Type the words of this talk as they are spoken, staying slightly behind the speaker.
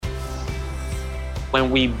When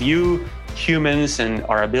we view humans and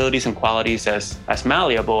our abilities and qualities as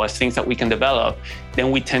malleable, as things that we can develop,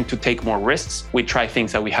 then we tend to take more risks. We try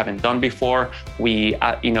things that we haven't done before. We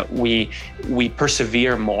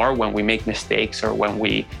persevere more when we make mistakes or when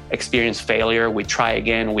we experience failure. We try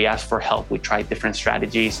again. We ask for help. We try different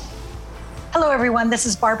strategies. Hello, everyone. This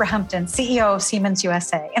is Barbara Humpton, CEO of Siemens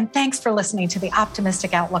USA, and thanks for listening to the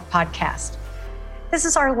Optimistic Outlook podcast. This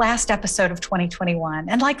is our last episode of 2021.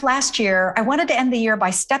 And like last year, I wanted to end the year by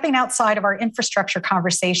stepping outside of our infrastructure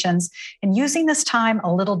conversations and using this time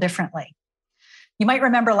a little differently. You might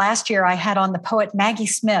remember last year I had on the poet Maggie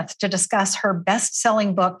Smith to discuss her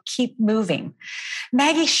best-selling book, Keep Moving.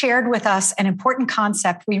 Maggie shared with us an important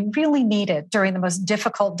concept we really needed during the most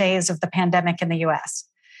difficult days of the pandemic in the US.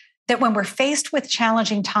 That when we're faced with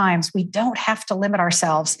challenging times, we don't have to limit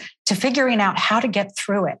ourselves to figuring out how to get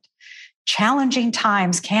through it. Challenging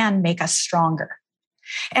times can make us stronger.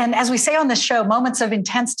 And as we say on this show, moments of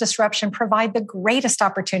intense disruption provide the greatest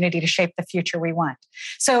opportunity to shape the future we want.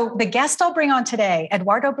 So the guest I'll bring on today,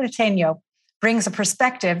 Eduardo Briceño, brings a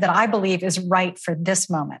perspective that I believe is right for this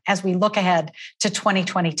moment as we look ahead to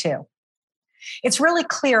 2022. It's really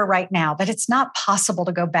clear right now that it's not possible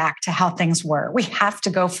to go back to how things were. We have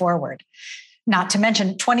to go forward. Not to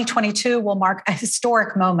mention, 2022 will mark a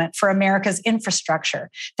historic moment for America's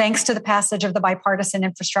infrastructure, thanks to the passage of the bipartisan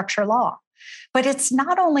infrastructure law. But it's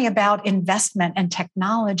not only about investment and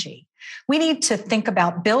technology. We need to think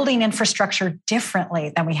about building infrastructure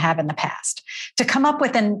differently than we have in the past, to come up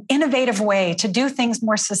with an innovative way to do things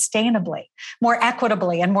more sustainably, more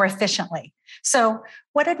equitably, and more efficiently. So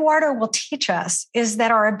what Eduardo will teach us is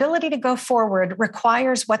that our ability to go forward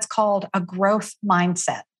requires what's called a growth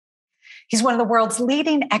mindset. He's one of the world's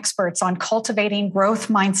leading experts on cultivating growth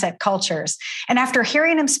mindset cultures. And after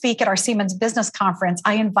hearing him speak at our Siemens Business Conference,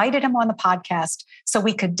 I invited him on the podcast so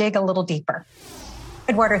we could dig a little deeper.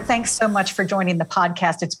 Eduardo, thanks so much for joining the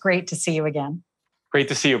podcast. It's great to see you again. Great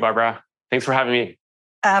to see you, Barbara. Thanks for having me.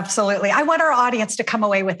 Absolutely. I want our audience to come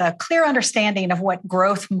away with a clear understanding of what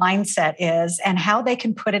growth mindset is and how they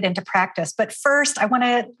can put it into practice. But first, I want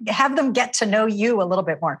to have them get to know you a little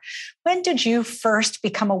bit more. When did you first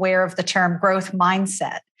become aware of the term growth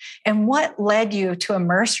mindset? And what led you to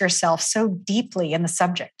immerse yourself so deeply in the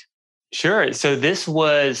subject? Sure. So this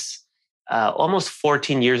was almost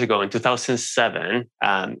 14 years ago in 2007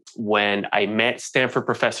 when I met Stanford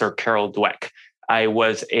professor Carol Dweck. I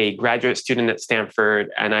was a graduate student at Stanford,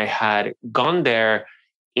 and I had gone there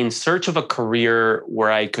in search of a career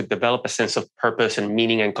where I could develop a sense of purpose and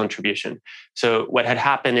meaning and contribution. So what had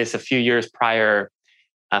happened is a few years prior,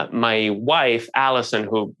 my wife, Allison,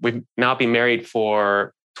 who we've now been married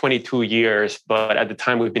for 22 years, but at the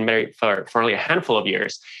time we've been married for only a handful of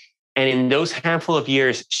years. And in those handful of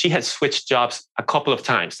years, she had switched jobs a couple of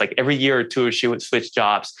times. Like every year or two, she would switch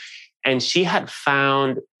jobs. And she had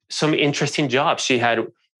found some interesting jobs. She had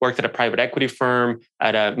worked at a private equity firm,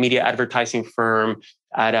 at a media advertising firm,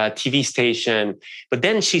 at a TV station. But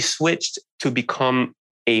then she switched to become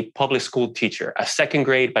a public school teacher, a second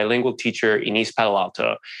grade bilingual teacher in East Palo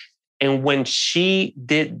Alto. And when she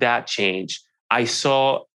did that change, I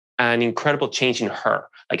saw an incredible change in her.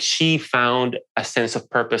 Like she found a sense of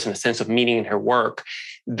purpose and a sense of meaning in her work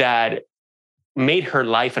that made her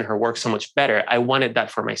life and her work so much better. I wanted that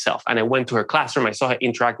for myself. And I went to her classroom. I saw her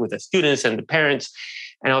interact with the students and the parents.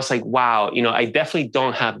 And I was like, wow, I definitely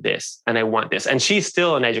don't have this and I want this. And she's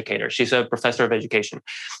still an educator. She's a professor of education.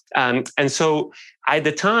 And so at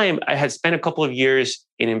the time, I had spent a couple of years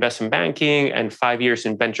in investment banking and 5 years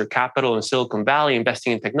in venture capital in Silicon Valley,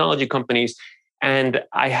 investing in technology companies. And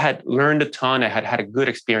I had learned a ton. I had had a good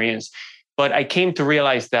experience. But I came to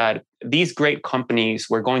realize that these great companies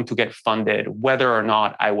were going to get funded whether or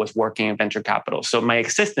not I was working in venture capital. So my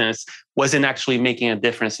existence wasn't actually making a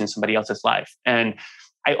difference in somebody else's life. And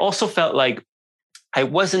I also felt like I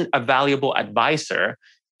wasn't a valuable advisor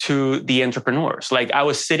to the entrepreneurs. Like I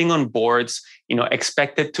was sitting on boards,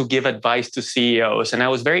 expected to give advice to CEOs. And I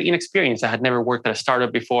was very inexperienced. I had never worked at a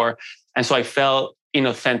startup before. And so I felt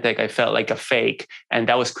inauthentic. I felt like a fake, and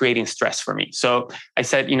that was creating stress for me. So I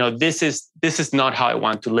said, this is not how I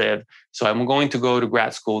want to live. So I'm going to go to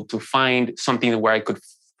grad school to find something where I could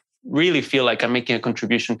really feel like I'm making a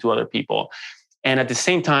contribution to other people. And at the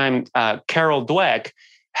same time, Carol Dweck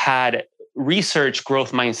had researched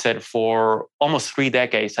growth mindset for almost 3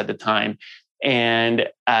 decades at the time. And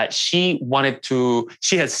she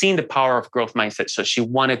had seen the power of growth mindset. So she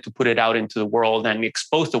wanted to put it out into the world and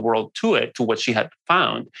expose the world to it, to what she had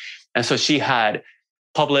found. And so she had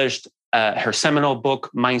published her seminal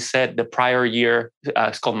book, Mindset, the prior year.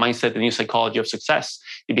 It's called Mindset, the New Psychology of Success.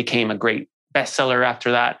 It became a great bestseller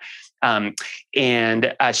after that.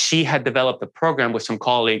 And she had developed a program with some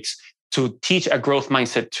colleagues to teach a growth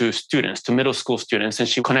mindset to students, to middle school students. And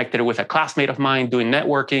she connected it with a classmate of mine doing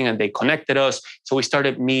networking, and they connected us. So we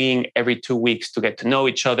started meeting every 2 weeks to get to know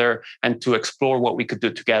each other and to explore what we could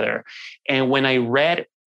do together. And when I read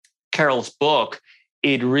Carol's book,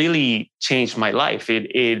 it really changed my life.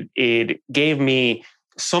 It gave me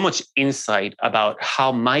so much insight about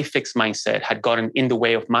how my fixed mindset had gotten in the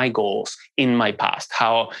way of my goals in my past,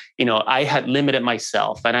 how, I had limited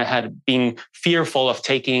myself and I had been fearful of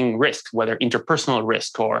taking risks, whether interpersonal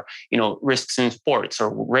risk or, risks in sports or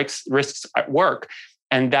risks at work.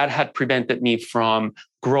 And that had prevented me from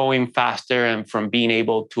growing faster and from being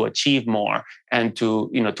able to achieve more and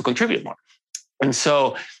to contribute more. And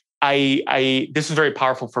so this was very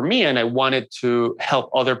powerful for me, and I wanted to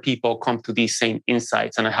help other people come to these same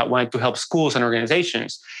insights. And I wanted to help schools and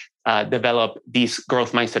organizations develop these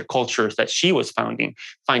growth mindset cultures that she was finding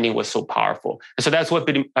was so powerful. And so that's what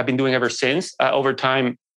I've been doing ever since. Over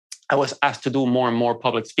time, I was asked to do more and more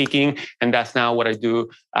public speaking, and that's now what I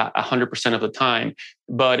do 100% of the time.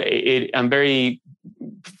 But I'm very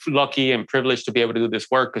lucky and privileged to be able to do this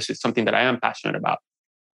work because it's something that I am passionate about.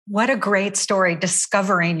 What a great story,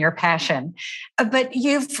 discovering your passion. But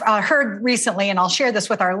you've heard recently, and I'll share this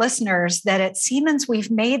with our listeners, that at Siemens, we've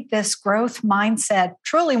made this growth mindset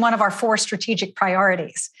truly one of our 4 strategic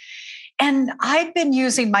priorities. And I've been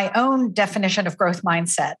using my own definition of growth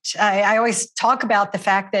mindset. I always talk about the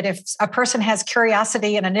fact that if a person has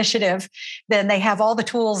curiosity and initiative, then they have all the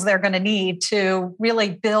tools they're going to need to really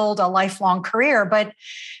build a lifelong career. But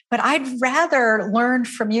I'd rather learn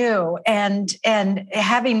from you, and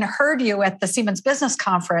having heard you at the Siemens Business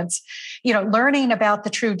Conference, learning about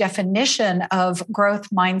the true definition of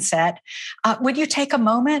growth mindset. Would you take a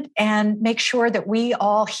moment and make sure that we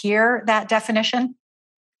all hear that definition?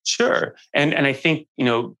 Sure. And I think,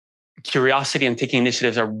 curiosity and taking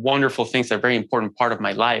initiatives are wonderful things. They're a very important part of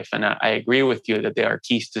my life. And I agree with you that they are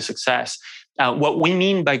keys to success. What we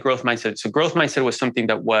mean by growth mindset. So growth mindset was something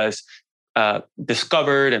that was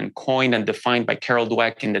discovered and coined and defined by Carol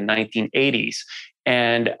Dweck in the 1980s.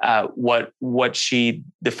 And what she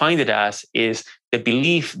defined it as is the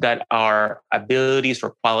belief that our abilities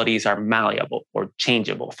or qualities are malleable or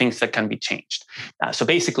changeable, things that can be changed. So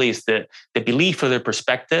basically, it's the belief or the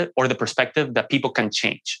perspective that people can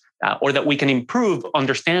change, or that we can improve,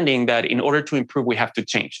 understanding that in order to improve, we have to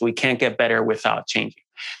change. We can't get better without changing.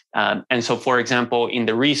 And so, for example, in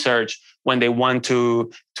the research, when they want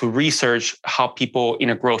to research how people in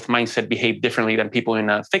a growth mindset behave differently than people in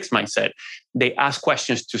a fixed mindset, they ask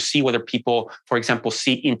questions to see whether people, for example,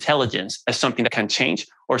 see intelligence as something that can change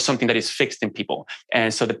or something that is fixed in people.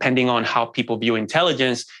 And so depending on how people view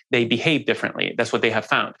intelligence, they behave differently. That's what they have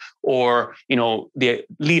found. Or, the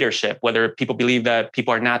leadership, whether people believe that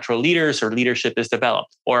people are natural leaders or leadership is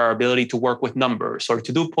developed, or our ability to work with numbers or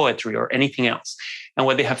to do poetry or anything else. And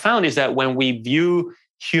what they have found is that when we view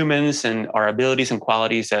humans and our abilities and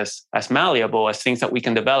qualities as malleable, as things that we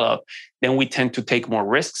can develop, then we tend to take more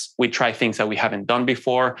risks. We try things that we haven't done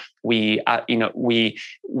before. We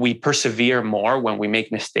persevere more when we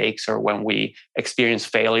make mistakes or when we experience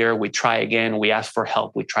failure. We try again. We ask for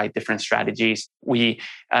help. We try different strategies. We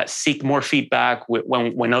seek more feedback.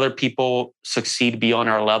 When other people succeed beyond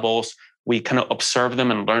our levels, we kind of observe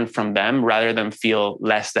them and learn from them rather than feel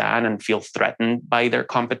less than and feel threatened by their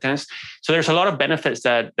competence. So there's a lot of benefits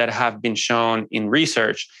that have been shown in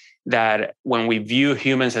research that when we view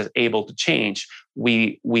humans as able to change,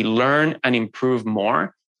 we learn and improve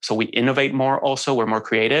more. So we innovate more also, we're more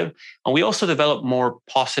creative. And we also develop more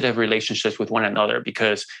positive relationships with one another,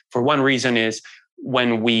 because for one reason is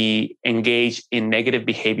when we engage in negative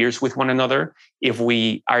behaviors with one another, if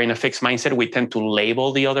we are in a fixed mindset, we tend to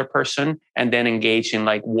label the other person and then engage in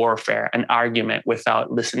like warfare, an argument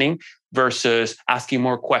without listening, versus asking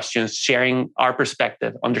more questions, sharing our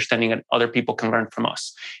perspective, understanding that other people can learn from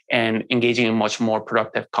us, and engaging in much more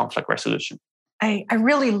productive conflict resolution. I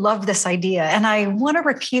really love this idea, and I want to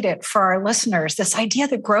repeat it for our listeners. This idea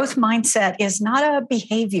that growth mindset is not a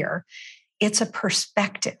behavior, it's a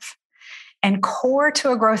perspective. And core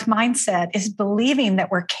to a growth mindset is believing that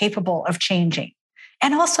we're capable of changing,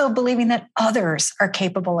 and also believing that others are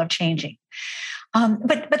capable of changing.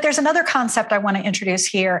 But there's another concept I want to introduce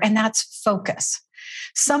here, and that's focus.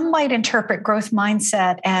 Some might interpret growth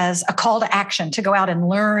mindset as a call to action to go out and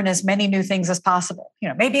learn as many new things as possible.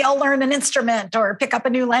 Maybe I'll learn an instrument or pick up a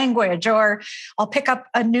new language, or I'll pick up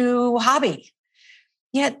a new hobby.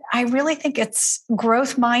 Yet I really think its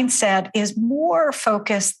growth mindset is more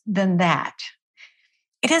focused than that.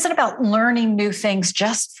 It isn't about learning new things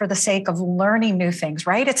just for the sake of learning new things,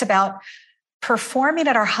 right? It's about performing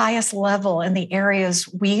at our highest level in the areas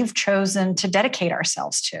we've chosen to dedicate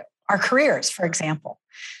ourselves to, our careers, for example.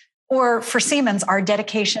 Or for Siemens, our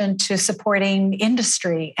dedication to supporting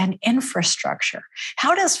industry and infrastructure.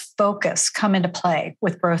 How does focus come into play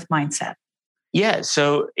with growth mindset? Yeah,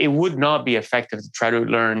 so it would not be effective to try to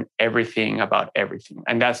learn everything about everything.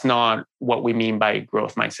 And that's not what we mean by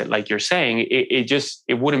growth mindset. Like you're saying,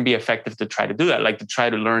 it wouldn't be effective to try to do that, like to try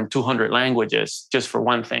to learn 200 languages just for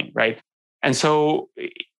one thing, right? And so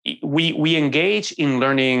we engage in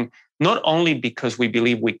learning not only because we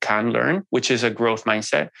believe we can learn, which is a growth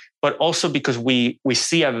mindset, but also because we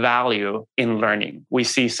see a value in learning. We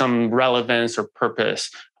see some relevance or purpose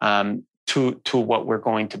to what we're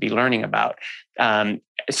going to be learning about.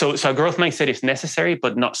 So a growth mindset is necessary,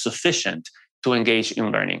 but not sufficient to engage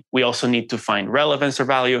in learning. We also need to find relevance or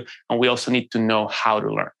value, and we also need to know how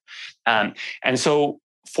to learn. And so,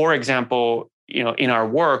 for example, in our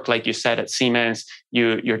work, like you said at Siemens,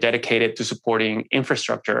 you're dedicated to supporting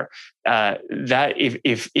infrastructure. That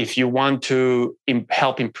if you want to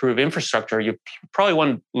help improve infrastructure, you probably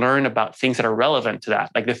want to learn about things that are relevant to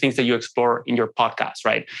that, like the things that you explore in your podcast,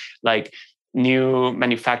 right? Like new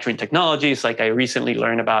manufacturing technologies. Like I recently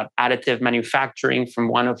learned about additive manufacturing from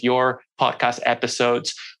one of your podcast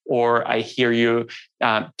episodes, or I hear you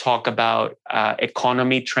talk about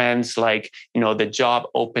economy trends, like the job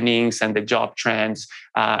openings and the job trends.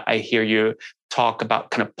 I hear you talk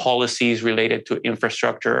about kind of policies related to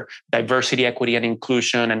infrastructure, diversity, equity, and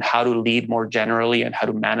inclusion, and how to lead more generally and how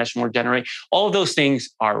to manage more generally. All of those things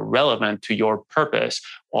are relevant to your purpose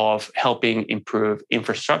of helping improve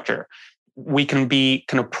infrastructure. We can be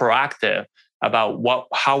kind of proactive about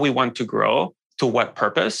how we want to grow, to what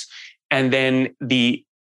purpose, and then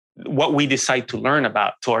what we decide to learn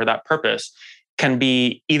about toward that purpose can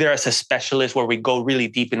be either as a specialist where we go really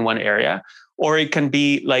deep in one area, or it can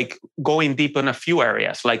be like going deep in a few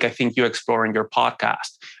areas, like I think you explore in your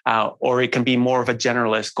podcast, or it can be more of a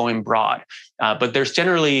generalist going broad. But there's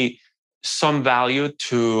generally some value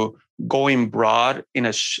to going broad in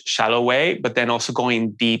a shallow way, but then also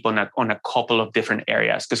going deep on a couple of different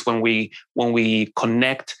areas. Because when we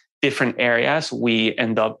connect different areas, we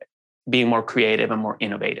end up being more creative and more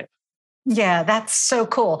innovative. Yeah, that's so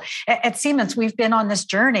cool. At Siemens, we've been on this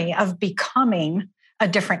journey of becoming a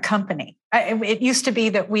different company. It used to be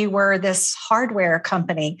that we were this hardware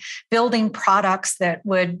company building products that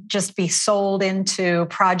would just be sold into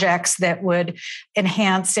projects that would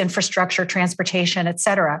enhance infrastructure, transportation, et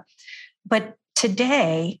cetera. But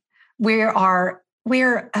today, we're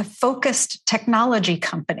a focused technology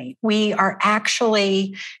company. We are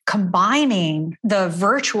actually combining the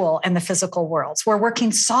virtual and the physical worlds. We're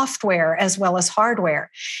working software as well as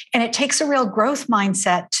hardware. And it takes a real growth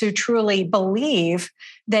mindset to truly believe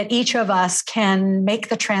that each of us can make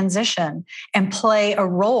the transition and play a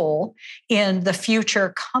role in the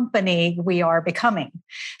future company we are becoming.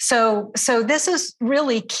 So this is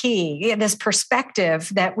really key, this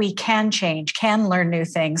perspective that we can change, can learn new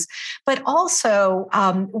things, but also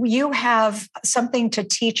you have something to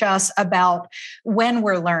teach us about when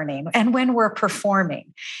we're learning and when we're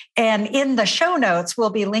performing. And in the show notes,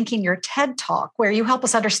 we'll be linking your TED Talk, where you help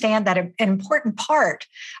us understand that an important part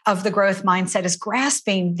of the growth mindset is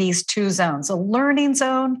grasping these two zones, a learning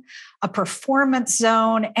zone, a performance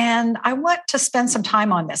zone. And I want to spend some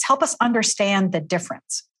time on this. Help us understand the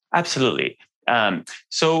difference. Absolutely.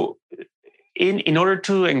 So in order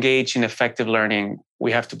to engage in effective learning,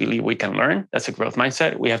 we have to believe we can learn. That's a growth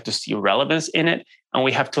mindset. We have to see relevance in it, and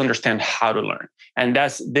we have to understand how to learn. And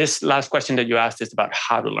that's this last question that you asked is about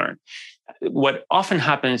how to learn. What often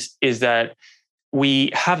happens is that we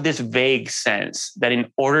have this vague sense that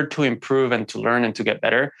in order to improve and to learn and to get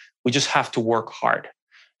better, we just have to work hard.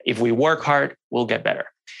 If we work hard, we'll get better.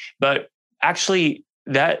 But actually,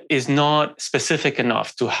 that is not specific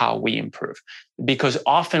enough to how we improve. Because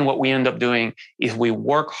often what we end up doing is we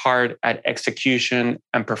work hard at execution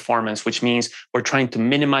and performance, which means we're trying to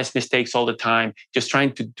minimize mistakes all the time, just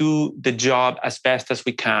trying to do the job as best as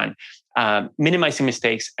we can. Minimizing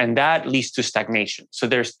mistakes, and that leads to stagnation. So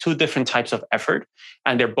there's two different types of effort,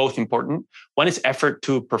 and they're both important. One is effort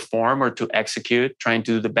to perform or to execute, trying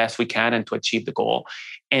to do the best we can and to achieve the goal.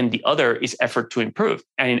 And the other is effort to improve.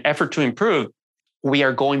 And in effort to improve, we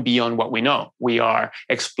are going beyond what we know. We are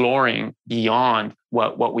exploring beyond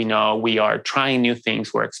what we know. We are trying new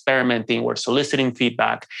things. We're experimenting. We're soliciting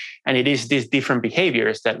feedback. And it is these different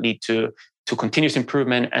behaviors that lead to continuous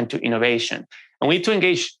improvement and to innovation. And we need to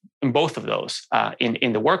engage in both of those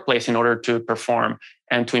in the workplace in order to perform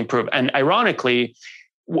and to improve. And ironically,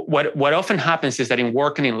 what often happens is that in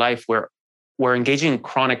work and in life, we're we're engaging in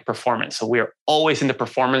chronic performance. So we're always in the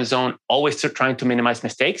performance zone, always trying to minimize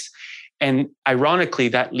mistakes. And ironically,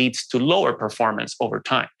 that leads to lower performance over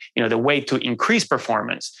time. The way to increase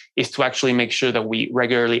performance is to actually make sure that we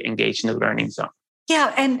regularly engage in the learning zone.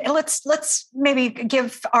 Yeah, and let's maybe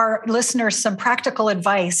give our listeners some practical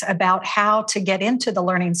advice about how to get into the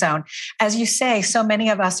learning zone. As you say, so many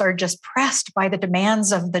of us are just pressed by the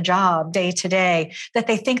demands of the job day to day that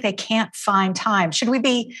they think they can't find time. Should we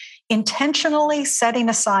be intentionally setting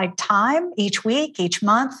aside time each week, each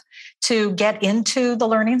month to get into the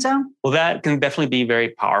learning zone? Well, that can definitely be very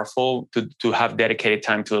powerful to have dedicated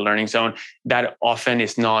time to a learning zone. That often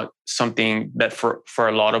is not something that for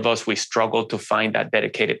a lot of us, we struggle to find that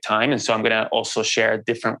dedicated time. And so I'm going to also share a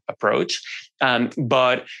different approach.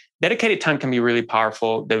 But dedicated time can be really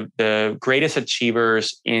powerful. The greatest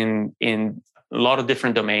achievers in a lot of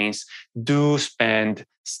different domains do spend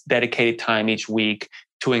dedicated time each week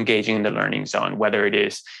to engaging in the learning zone, whether it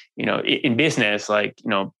is, in business, like,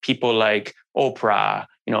 people like Oprah,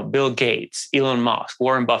 Bill Gates, Elon Musk,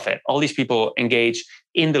 Warren Buffett, all these people engage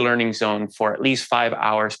in the learning zone for at least 5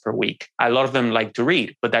 hours per week. A lot of them like to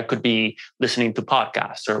read, but that could be listening to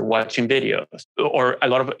podcasts or watching videos, or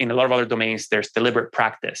in a lot of other domains, there's deliberate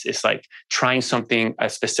practice. It's like trying something, a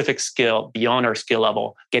specific skill beyond our skill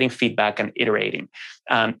level, getting feedback and iterating.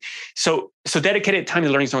 So dedicated time to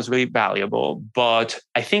the learning zone is really valuable, but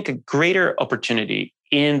I think a greater opportunity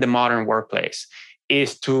in the modern workplace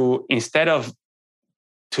is to, instead of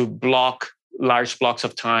to block large blocks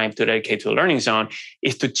of time to dedicate to the learning zone,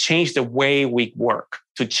 is to change the way we work,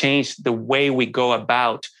 to change the way we go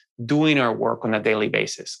about doing our work on a daily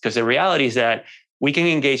basis. Because the reality is that we can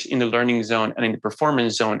engage in the learning zone and in the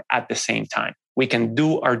performance zone at the same time. We can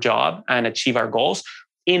do our job and achieve our goals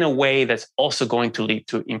in a way that's also going to lead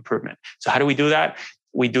to improvement. So how do we do that?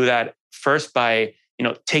 We do that first by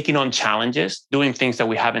taking on challenges, doing things that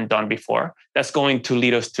we haven't done before. That's going to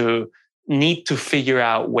lead us to need to figure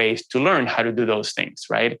out ways to learn how to do those things,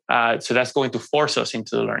 right? So that's going to force us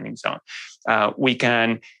into the learning zone. We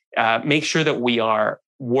can make sure that we are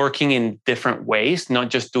working in different ways, not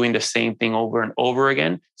just doing the same thing over and over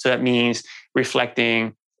again. So that means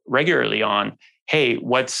reflecting regularly on, hey,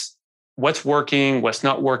 what's working, what's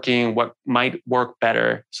not working, what might work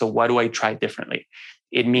better. So what do I try differently?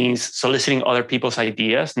 It means soliciting other people's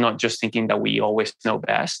ideas, not just thinking that we always know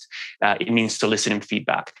best. It means soliciting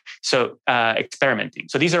feedback. So experimenting.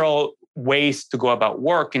 So these are all ways to go about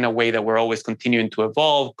work in a way that we're always continuing to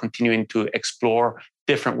evolve, continuing to explore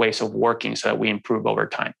different ways of working so that we improve over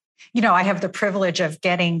time. I have the privilege of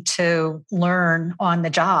getting to learn on the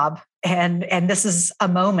job. And this is a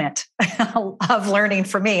moment of learning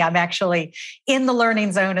for me. I'm actually in the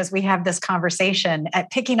learning zone as we have this conversation, at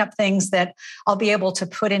picking up things that I'll be able to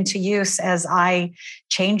put into use as I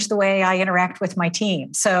change the way I interact with my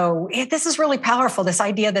team. So this is really powerful, this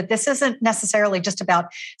idea that this isn't necessarily just about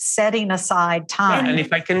setting aside time. And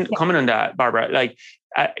if I can comment on that, Barbara,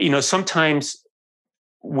 sometimes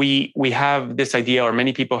we have this idea, or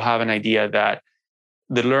many people have an idea, that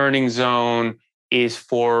the learning zone is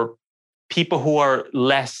for people who are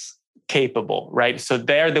less capable, right? So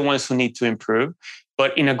they're the ones who need to improve.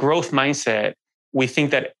 But in a growth mindset, we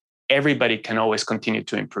think that everybody can always continue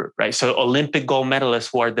to improve, right? So Olympic gold medalists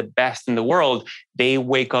who are the best in the world, they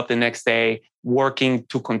wake up the next day working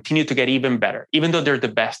to continue to get even better, even though they're the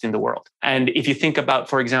best in the world. And if you think about,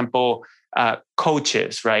 for example,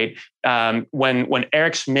 coaches, right? When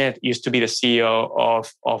Eric Schmidt used to be the CEO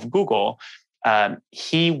of Google,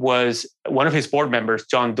 he was, one of his board members,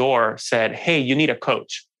 John Doerr, said, "Hey, you need a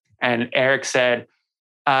coach." And Eric said,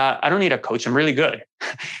 "I don't need a coach. I'm really good."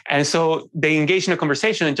 And so they engaged in a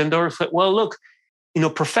conversation, and John Doerr said, "Well, look,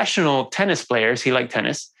 professional tennis players, he liked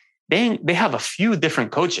tennis, they have a few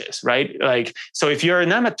different coaches, right? Like, so if you're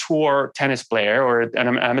an amateur tennis player or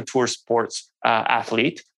an amateur sports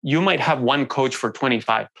athlete, you might have one coach for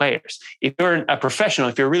 25 players. If you're a professional,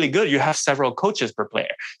 if you're really good, you have several coaches per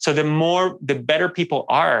player. So the better people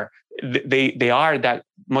are, they are that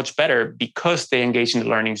much better because they engage in the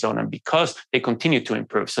learning zone and because they continue to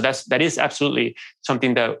improve. So that is absolutely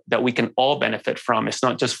something that we can all benefit from. It's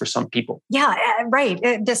not just for some people. Yeah, right.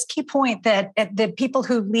 This key point that the people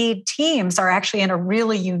who lead teams are actually in a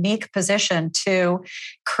really unique position to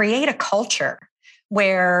create a culture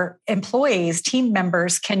where employees, team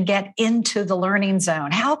members can get into the learning zone.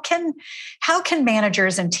 How can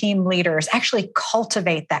managers and team leaders actually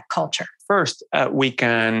cultivate that culture? First, we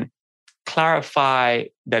can clarify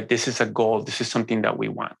that this is a goal, this is something that we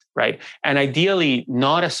want, right? And ideally,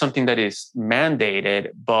 not as something that is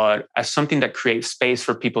mandated, but as something that creates space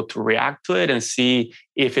for people to react to it and see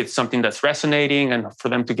if it's something that's resonating, and for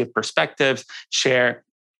them to give perspectives, share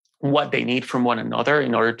what they need from one another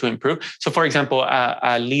in order to improve. So, for example,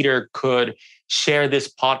 a leader could share this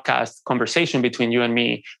podcast conversation between you and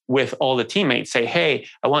me with all the teammates. Say, hey,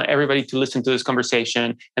 I want everybody to listen to this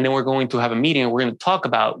conversation. And then we're going to have a meeting and we're going to talk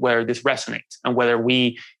about where this resonates and whether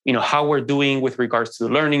we, how we're doing with regards to the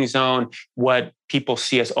learning zone, what people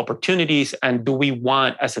see as opportunities, and do we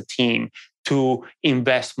want as a team to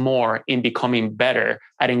invest more in becoming better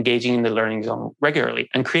at engaging in the learning zone regularly,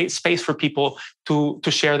 and create space for people to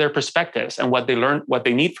share their perspectives and what they learn, what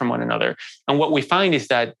they need from one another. And what we find is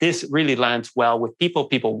that this really lands well with people.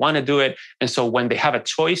 People want to do it. And so when they have a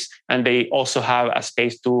choice and they also have a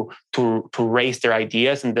space to raise their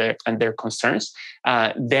ideas and their concerns,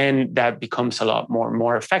 then that becomes a lot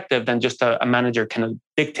more effective than just a manager kind of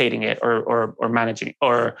dictating it or managing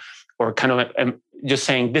or kind of just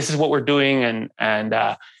saying this is what we're doing and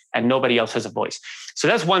nobody else has a voice. So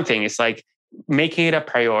that's one thing. It's like making it a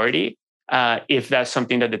priority if that's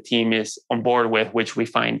something that the team is on board with, which we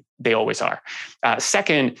find they always are.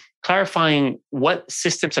 Second, clarifying what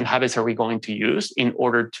systems and habits are we going to use in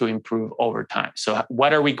order to improve over time. So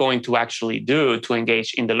what are we going to actually do to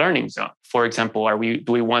engage in the learning zone? For example,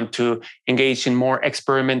 do we want to engage in more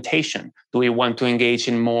experimentation? Do we want to engage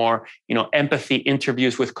in more, empathy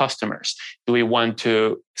interviews with customers? Do we want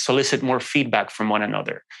to solicit more feedback from one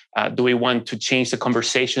another? Do we want to change the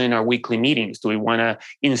conversation in our weekly meetings? Do we want to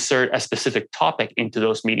insert a specific topic into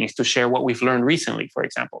those meetings to share what we've learned recently, for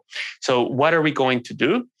example? So what are we going to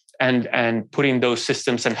do? And putting those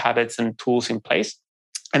systems and habits and tools in place.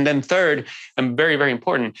 And then third, and very, very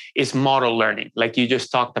important, is model learning. Like you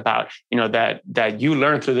just talked about, that you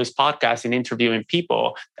learn through this podcast and interviewing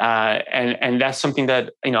people. And that's something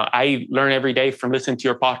that, I learn every day from listening to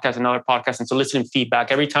your podcast and other podcasts, and soliciting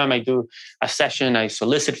feedback. Every time I do a session, I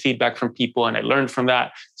solicit feedback from people and I learn from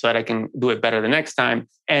that so that I can do it better the next time.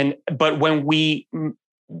 But when we,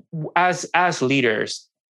 as leaders,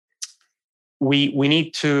 we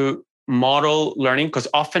need to model learning, because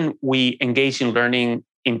often we engage in learning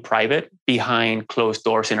in private behind closed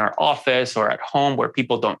doors in our office or at home where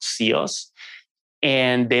people don't see us.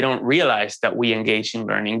 And they don't realize that we engage in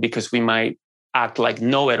learning because we might act like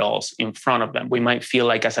know-it-alls in front of them. We might feel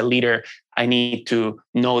like, as a leader, I need to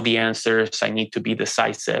know the answers. I need to be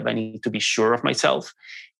decisive. I need to be sure of myself.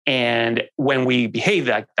 And when we behave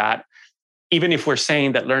like that, even if we're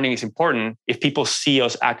saying that learning is important, if people see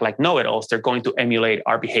us act like know-it-alls, they're going to emulate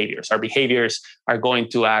our behaviors. Our behaviors are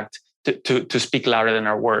going to act to speak louder than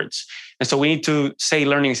our words. And so we need to say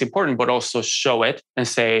learning is important, but also show it and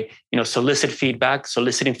say, solicit feedback.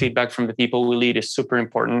 Soliciting feedback from the people we lead is super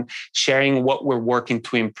important. Sharing what we're working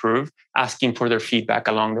to improve, asking for their feedback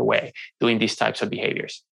along the way, doing these types of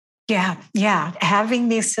behaviors. Yeah. Having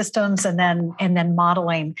these systems and then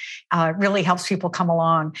modeling really helps people come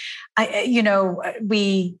along.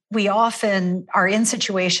 We often are in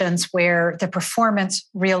situations where the performance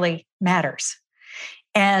really matters,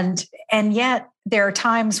 and yet there are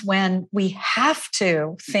times when we have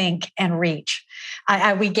to think and reach.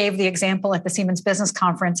 We gave the example at the Siemens Business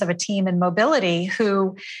Conference of a team in mobility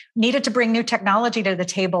who needed to bring new technology to the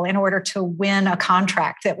table in order to win a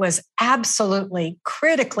contract that was absolutely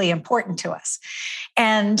critically important to us.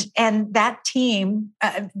 And that team,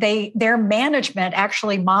 their management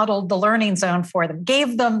actually modeled the learning zone for them,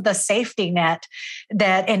 gave them the safety net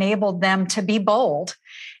that enabled them to be bold.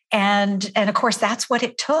 And of course, that's what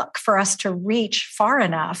it took for us to reach far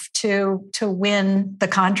enough to win the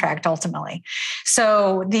contract ultimately.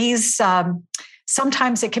 So these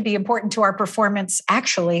sometimes it can be important to our performance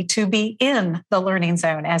actually to be in the learning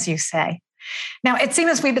zone, as you say. Now, it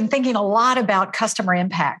seems we've been thinking a lot about customer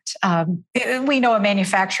impact. We know a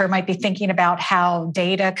manufacturer might be thinking about how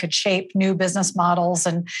data could shape new business models,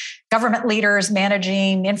 and government leaders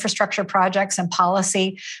managing infrastructure projects and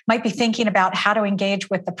policy might be thinking about how to engage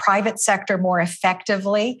with the private sector more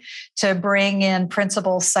effectively to bring in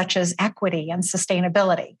principles such as equity and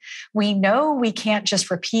sustainability. We know we can't just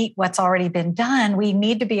repeat what's already been done. We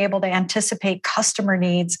need to be able to anticipate customer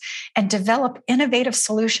needs and develop innovative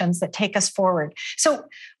solutions that take us forward. So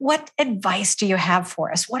what advice do you have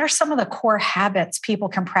for us? What are some of the core habits people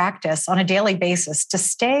can practice on a daily basis to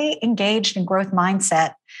stay engaged in growth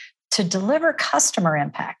mindset to deliver customer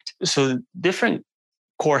impact? So different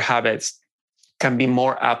core habits can be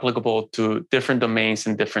more applicable to different domains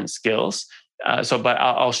and different skills. But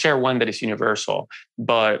I'll share one that is universal.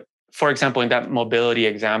 But for example, in that mobility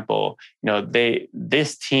example,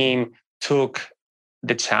 this team took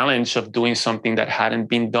the challenge of doing something that hadn't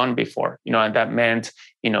been done before, and that meant,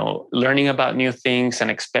 learning about new things and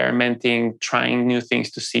experimenting, trying new things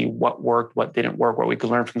to see what worked, what didn't work, what we could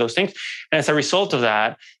learn from those things. And as a result of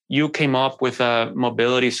that, you came up with a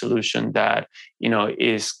mobility solution that,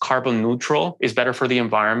 is carbon neutral, is better for the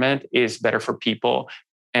environment, is better for people.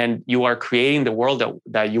 And you are creating the world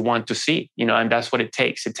that you want to see, and that's what it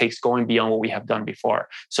takes. It takes going beyond what we have done before.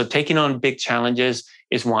 So taking on big challenges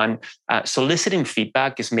is one. Soliciting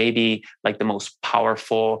feedback is maybe like the most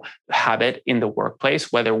powerful habit in the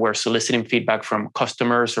workplace, whether we're soliciting feedback from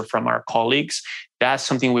customers or from our colleagues. That's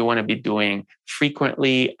something we want to be doing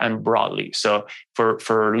frequently and broadly. So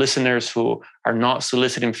for listeners who are not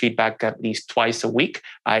soliciting feedback at least twice a week,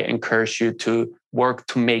 I encourage you to work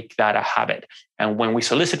to make that a habit. And when we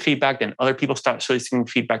solicit feedback, then other people start soliciting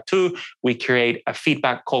feedback too. We create a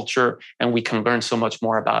feedback culture, and we can learn so much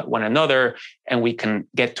more about one another, and we can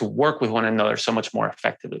get to work with one another so much more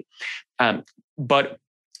effectively. But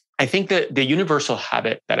I think that the universal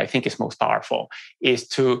habit that I think is most powerful is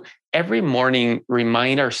to every morning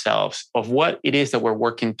remind ourselves of what it is that we're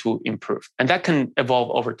working to improve. And that can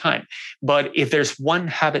evolve over time. But if there's one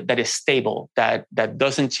habit that is stable, that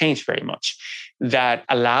doesn't change very much, that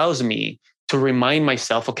allows me to remind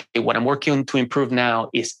myself, okay, what I'm working on to improve now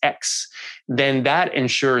is X, then that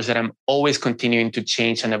ensures that I'm always continuing to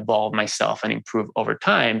change and evolve myself and improve over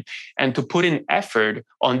time, and to put in effort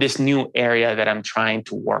on this new area that I'm trying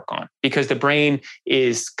to work on. Because the brain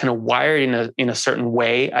is kind of wired in a certain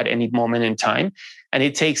way at any moment in time, and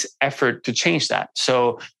it takes effort to change that.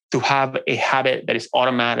 So to have a habit that is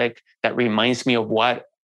automatic, that reminds me of what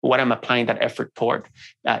I'm applying that effort toward,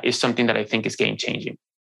 is something that I think is game-changing.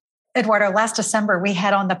 Eduardo, last December, we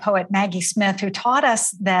had on the poet Maggie Smith, who taught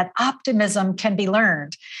us that optimism can be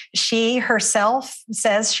learned. She herself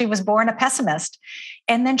says she was born a pessimist.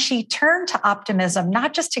 And then she turned to optimism,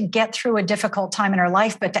 not just to get through a difficult time in her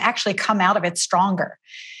life, but to actually come out of it stronger.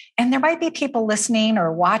 And there might be people listening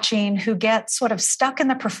or watching who get sort of stuck in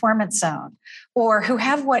the performance zone, or who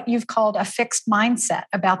have what you've called a fixed mindset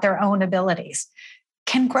about their own abilities.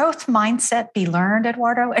 Can growth mindset be learned,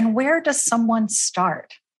 Eduardo? And where does someone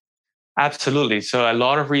start? Absolutely. So a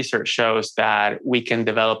lot of research shows that we can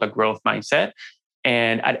develop a growth mindset,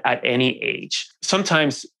 and at any age.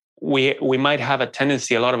 Sometimes we might have a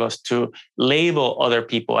tendency, a lot of us, to label other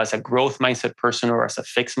people as a growth mindset person or as a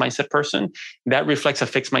fixed mindset person. That reflects a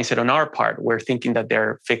fixed mindset on our part. We're thinking that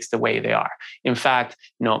they're fixed the way they are. In fact,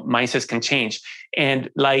 mindsets can change.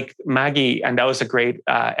 And like Maggie, and that was a great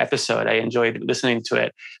episode. I enjoyed listening to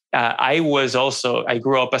it. I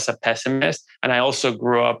grew up as a pessimist, and I also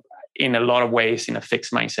grew up in a lot of ways in a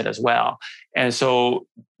fixed mindset as well. And so,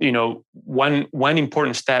 one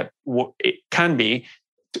important step it can be,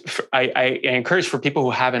 I encourage for people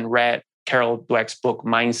who haven't read Carol Dweck's book,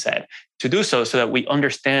 Mindset, to do so that we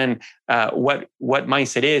understand what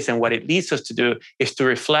mindset is, and what it leads us to do is to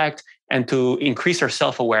reflect and to increase our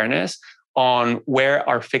self-awareness on where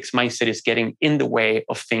our fixed mindset is getting in the way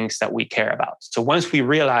of things that we care about. So once we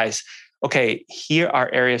realize, okay, here are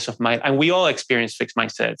areas of mind, and we all experience fixed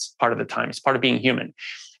mindsets part of the time. It's part of being human.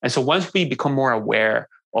 And so once we become more aware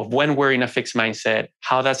of when we're in a fixed mindset,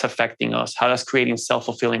 how that's affecting us, how that's creating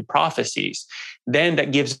self-fulfilling prophecies, then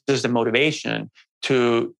that gives us the motivation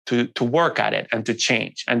to work at it and to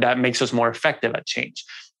change. And that makes us more effective at change.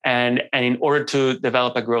 And in order to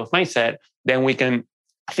develop a growth mindset, then we can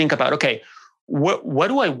think about, okay, what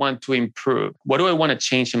do I want to improve? What do I want to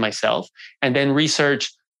change in myself? And then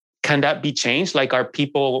research, can that be changed? Like, are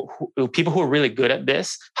people who are really good at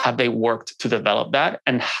this, have they worked to develop that?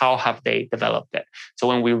 And how have they developed it? So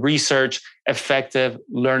when we research effective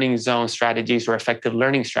learning zone strategies or effective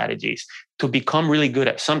learning strategies to become really good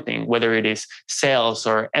at something, whether it is sales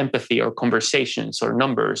or empathy or conversations or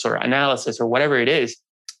numbers or analysis or whatever it is,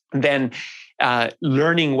 then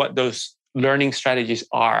learning what those learning strategies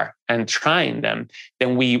are and trying them,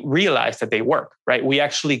 then we realize that they work, right? We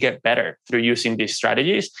actually get better through using these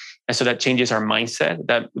strategies. And so that changes our mindset,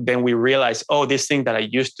 that then we realize, oh, this thing that I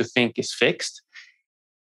used to think is fixed,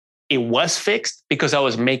 it was fixed because I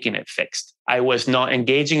was making it fixed. I was not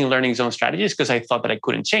engaging in learning zone strategies because I thought that I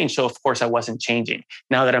couldn't change. So of course I wasn't changing.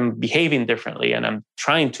 Now that I'm behaving differently and I'm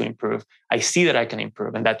trying to improve, I see that I can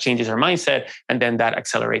improve, and that changes our mindset. And then that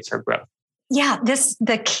accelerates our growth. Yeah,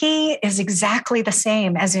 the key is exactly the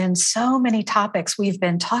same as in so many topics we've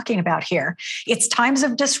been talking about here. It's times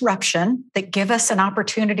of disruption that give us an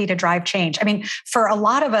opportunity to drive change. I mean, for a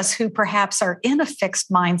lot of us who perhaps are in a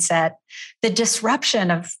fixed mindset, the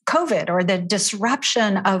disruption of COVID or the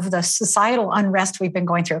disruption of the societal unrest we've been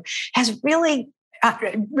going through has really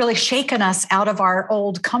really shaken us out of our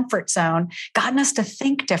old comfort zone, gotten us to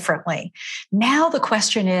think differently. Now the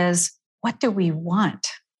question is, what do we want?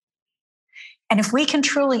 And if we can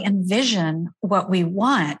truly envision what we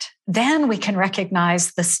want, then we can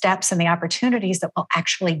recognize the steps and the opportunities that will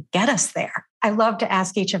actually get us there. I love to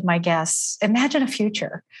ask each of my guests, imagine a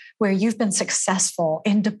future where you've been successful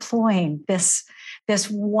in deploying this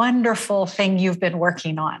wonderful thing you've been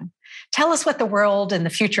working on. Tell us what the world in the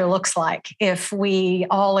future looks like if we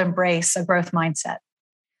all embrace a growth mindset.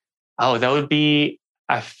 Oh, that would be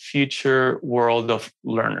a future world of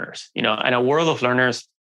learners, and a world of learners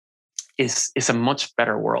is a much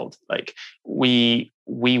better world. Like we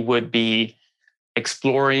would be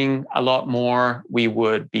exploring a lot more. We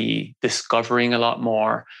would be discovering a lot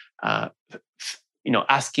more,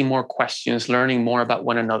 asking more questions, learning more about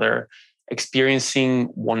one another, experiencing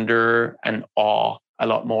wonder and awe a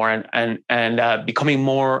lot more, and becoming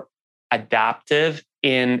more adaptive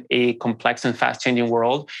in a complex and fast-changing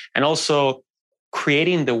world, and also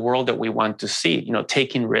creating the world that we want to see.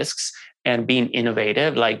 Taking risks and being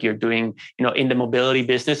innovative, like you're doing, in the mobility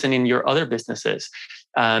business and in your other businesses.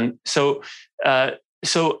 So a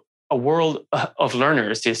world of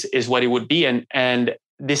learners is what it would be, and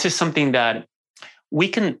this is something that we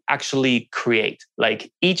can actually create.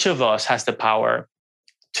 Like each of us has the power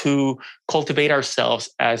to cultivate ourselves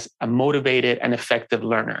as a motivated and effective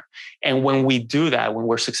learner. And when we do that, when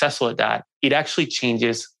we're successful at that, it actually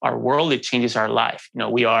changes our world. It changes our life.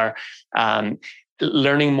 We are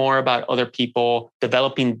learning more about other people,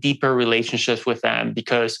 developing deeper relationships with them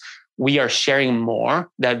because we are sharing more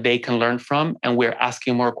that they can learn from, and we're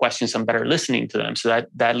asking more questions and better listening to them. So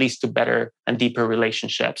that leads to better and deeper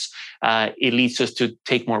relationships. It leads us to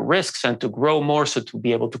take more risks and to grow more, so to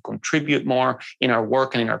be able to contribute more in our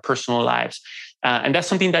work and in our personal lives. And that's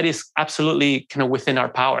something that is absolutely kind of within our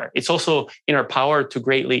power. It's also in our power to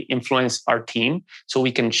greatly influence our team, so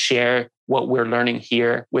we can share what we're learning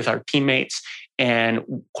here with our teammates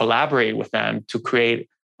and collaborate with them to create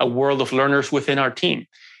a world of learners within our team.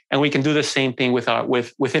 And we can do the same thing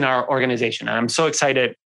within our organization. And I'm so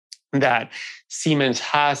excited that Siemens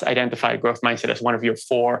has identified growth mindset as one of your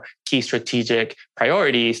 4 key strategic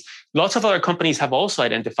priorities. Lots of other companies have also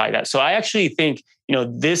identified that. So I actually think,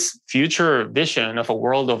 this future vision of a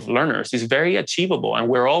world of learners is very achievable, and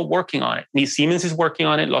we're all working on it. Siemens is working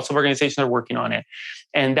on it. Lots of organizations are working on it.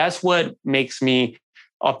 And that's what makes me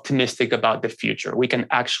optimistic about the future. We can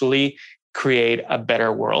actually create a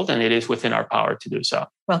better world, and it is within our power to do so.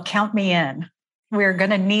 Well, count me in. We're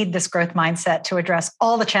going to need this growth mindset to address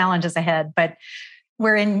all the challenges ahead, but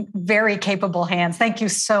we're in very capable hands. Thank you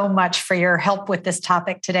so much for your help with this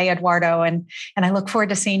topic today, Eduardo, and I look forward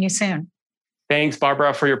to seeing you soon. Thanks,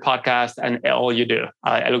 Barbara, for your podcast and all you do.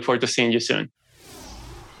 I look forward to seeing you soon.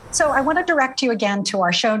 So I want to direct you again to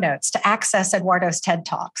our show notes to access Eduardo's TED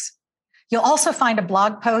Talks. You'll also find a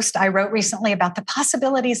blog post I wrote recently about the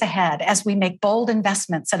possibilities ahead as we make bold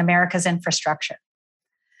investments in America's infrastructure.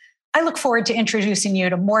 I look forward to introducing you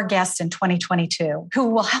to more guests in 2022 who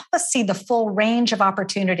will help us see the full range of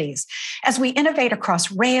opportunities as we innovate across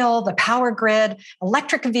rail, the power grid,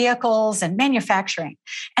 electric vehicles, and manufacturing,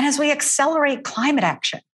 and as we accelerate climate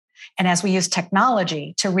action, and as we use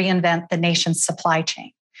technology to reinvent the nation's supply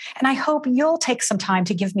chain. And I hope you'll take some time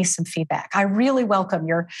to give me some feedback. I really welcome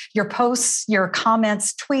your posts, your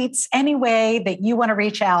comments, tweets, any way that you want to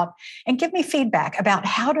reach out and give me feedback about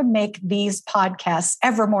how to make these podcasts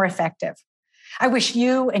ever more effective. I wish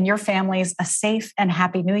you and your families a safe and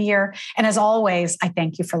happy New Year. And as always, I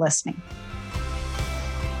thank you for listening.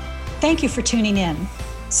 Thank you for tuning in.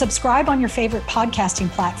 Subscribe on your favorite podcasting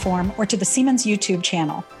platform or to the Siemens YouTube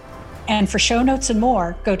channel. And for show notes and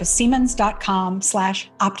more, go to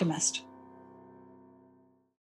siemens.com/optimist.